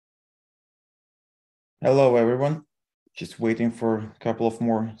Hello, everyone. Just waiting for a couple of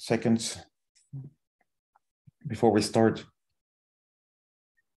more seconds before we start.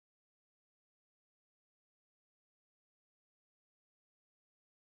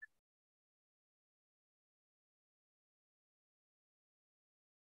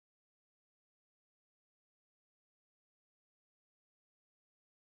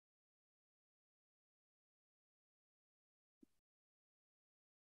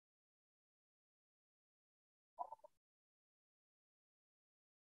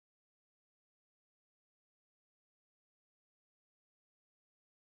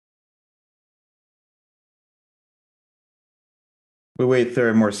 We wait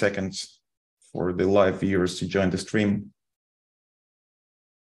 30 more seconds for the live viewers to join the stream.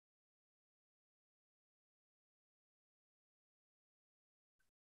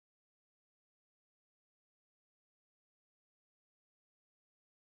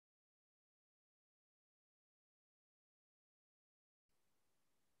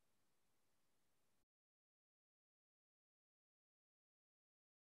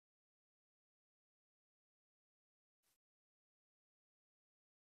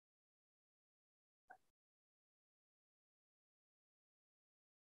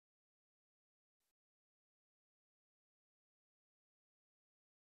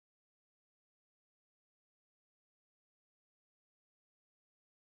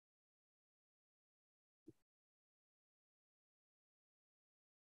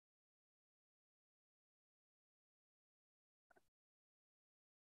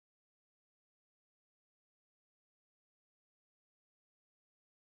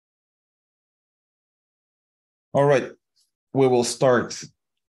 All right, we will start.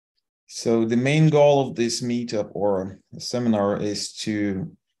 So the main goal of this meetup or seminar is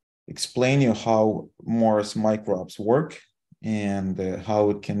to explain you how Mars microapps work and how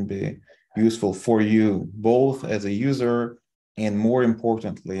it can be useful for you, both as a user and more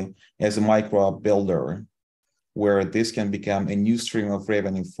importantly, as a microapp builder, where this can become a new stream of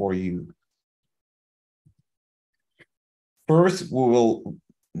revenue for you. First, we will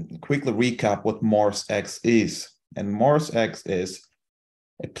quickly recap what MarsX is. And MarsX is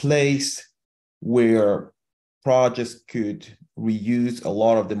a place where projects could reuse a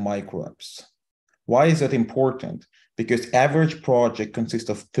lot of the microapps. Why is that important? Because average project consists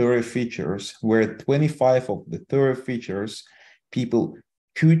of 30 features, where 25 of the 30 features people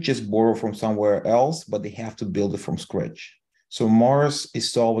could just borrow from somewhere else, but they have to build it from scratch. So Mars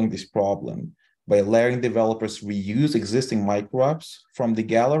is solving this problem by letting developers reuse existing microapps from the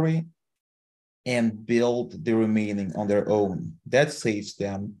gallery and build the remaining on their own. That saves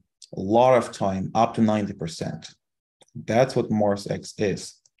them a lot of time, up to 90%. That's what MarsX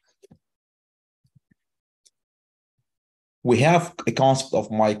is. We have a concept of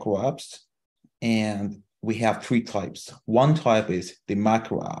microapps, and we have three types. One type is the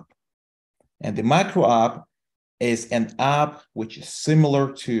macro app. And the macro app is an app which is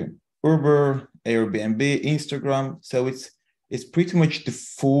similar to Uber, Airbnb, Instagram. So it's pretty much the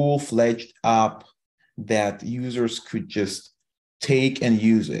full-fledged app that users could just take and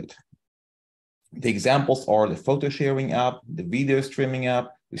use it. The examples are the photo sharing app, the video streaming app,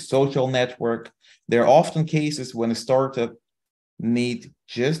 the social network. There are often cases when a startup need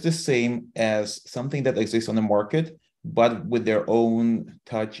just the same as something that exists on the market, but with their own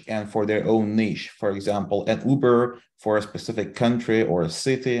touch and for their own niche. For example, an Uber for a specific country or a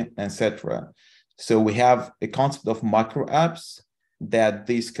city, etc. So we have a concept of micro apps that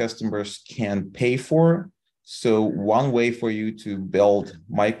these customers can pay for. So one way for you to build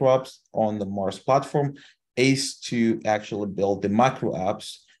micro apps on the Mars platform is to actually build the macro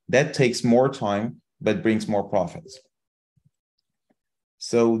apps. That takes more time, but brings more profits.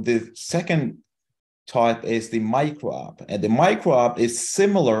 So the second type is the micro app. And the micro app is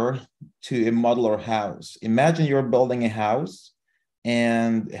similar to a modular house. Imagine you're building a house,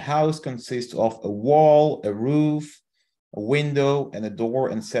 and the house consists of a wall, a roof, a window, and a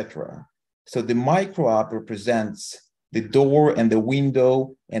door, etc. So the micro app represents the door and the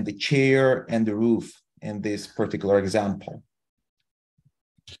window and the chair and the roof in this particular example.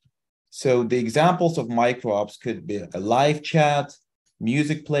 So the examples of micro apps could be a live chat,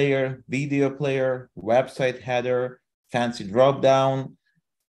 music player, video player, website header, fancy dropdown,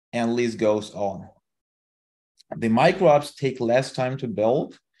 and list goes on. The micro apps take less time to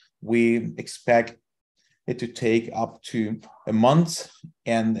build. We expect it to take up to a month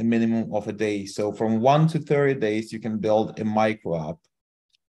and a minimum of a day. So from 1 to 30 days, you can build a micro app.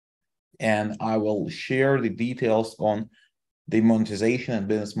 And I will share the details on the monetization and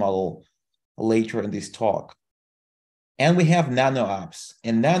business model later in this talk. And we have nano apps,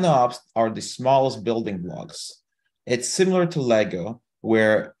 and nano apps are the smallest building blocks. It's similar to Lego,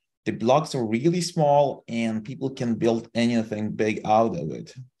 where the blocks are really small and people can build anything big out of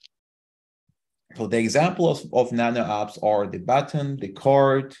it. So the examples of nano apps are the button, the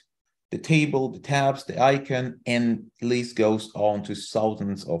card, the table, the tabs, the icon, and the list goes on to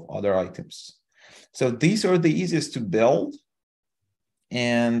thousands of other items. So these are the easiest to build,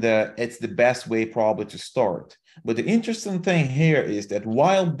 and it's the best way probably to start. But the interesting thing here is that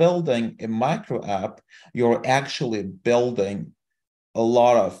while building a micro app, you're actually building a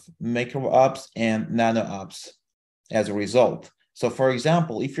lot of micro apps and nano apps as a result. So for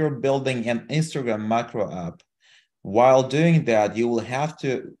example, if you're building an Instagram macro app, while doing that, you will have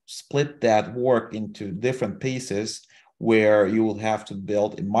to split that work into different pieces where you will have to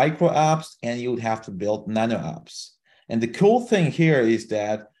build micro apps and you would have to build nano apps. And the cool thing here is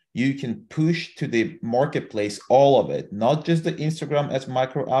that you can push to the marketplace all of it, not just the Instagram as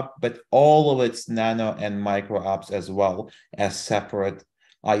micro app, but all of its nano and micro apps as well as separate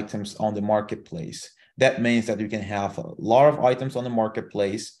items on the marketplace. That means that you can have a lot of items on the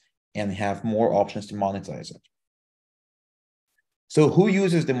marketplace and have more options to monetize it. So who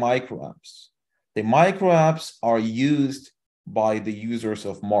uses the micro apps? The micro apps are used by the users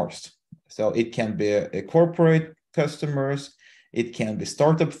of Mars. So it can be a corporate customers, it can be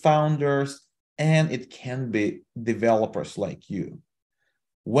startup founders, and it can be developers like you.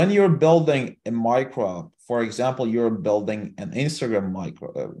 When you're building a micro app, for example, you're building an Instagram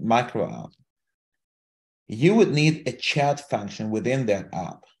macro app, you would need a chat function within that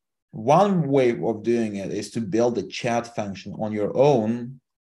app. One way of doing it is to build a chat function on your own.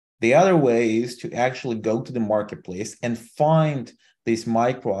 The other way is to actually go to the marketplace and find this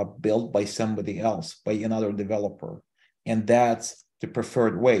micro app built by somebody else, by another developer. And that's the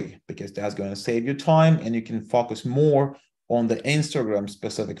preferred way, because that's going to save you time and you can focus more on the Instagram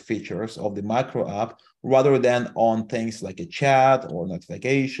specific features of the macro app rather than on things like a chat or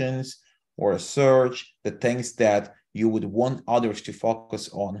notifications or a search, the things that you would want others to focus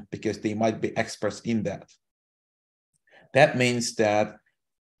on because they might be experts in that. That means that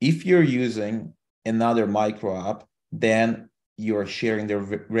if you're using another micro app, then you're sharing the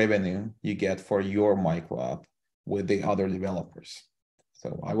revenue you get for your micro app with the other developers.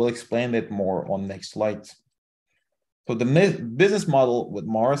 So I will explain it more on next slides. So the business model with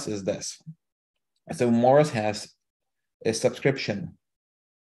Mars is this. So Mars has a subscription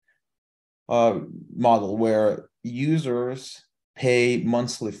model where users pay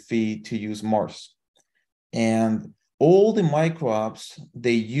monthly fee to use Mars. And all the micro apps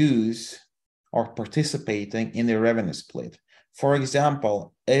they use are participating in the revenue split. For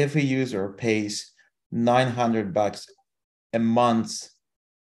example, if a user pays $900 a month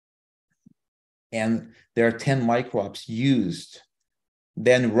and there are 10 micro apps used,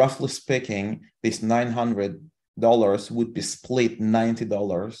 then roughly speaking, this $900 would be split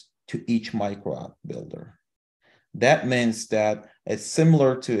 $90 to each micro app builder. That means that it's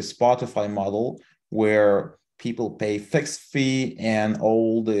similar to a Spotify model where people pay fixed fee and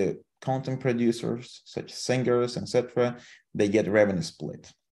all the content producers, such as singers, etc., they get revenue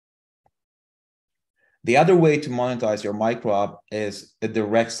split. The other way to monetize your micro app is a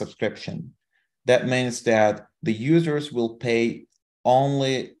direct subscription. That means that the users will pay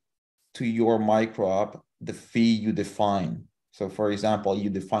only to your micro app the fee you define. So for example, you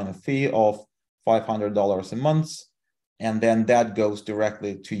define a fee of $500 a month, and then that goes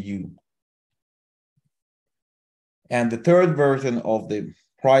directly to you. And the third version of the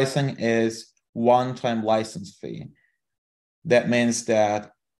pricing is one-time license fee. That means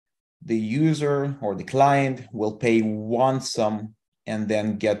that the user or the client will pay one sum and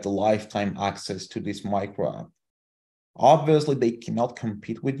then get the lifetime access to this micro app. Obviously, they cannot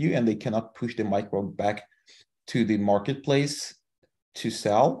compete with you and they cannot push the micro back to the marketplace to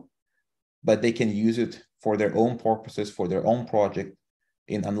sell, but they can use it for their own purposes, for their own project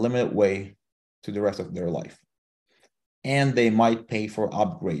in unlimited way to the rest of their life. And they might pay for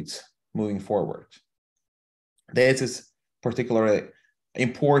upgrades moving forward. This is particularly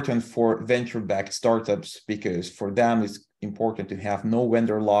important for venture-backed startups because for them it's important to have no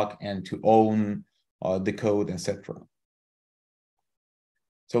vendor lock and to own the code, etc.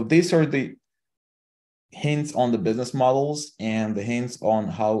 So these are the hints on the business models and the hints on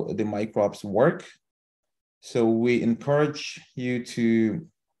how the micro apps work. So we encourage you to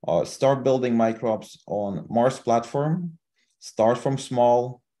start building micro apps on Mars platform. Start from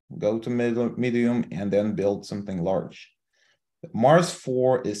small, go to medium, and then build something large. Mars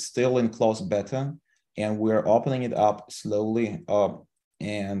 4 is still in closed beta, and we're opening it up slowly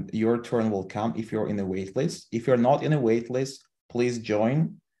and your turn will come if you're in a wait list. If you're not in a wait list, please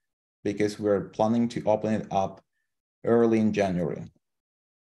join, because we're planning to open it up early in January.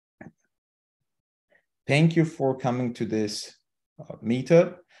 Thank you for coming to this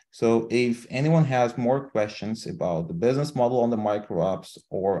meetup. So if anyone has more questions about the business model on the microapps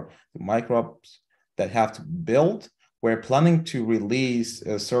or the microapps that have to be built, we're planning to release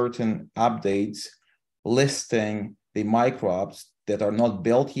certain updates listing the microapps that are not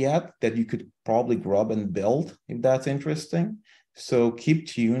built yet that you could probably grab and build if that's interesting. So keep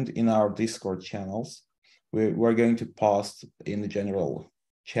tuned in our Discord channels. We're going to post in the general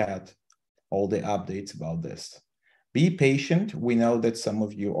chat all the updates about this. Be patient. We know that some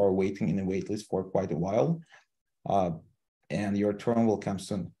of you are waiting in a waitlist for quite a while, and your turn will come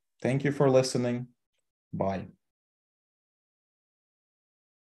soon. Thank you for listening. Bye.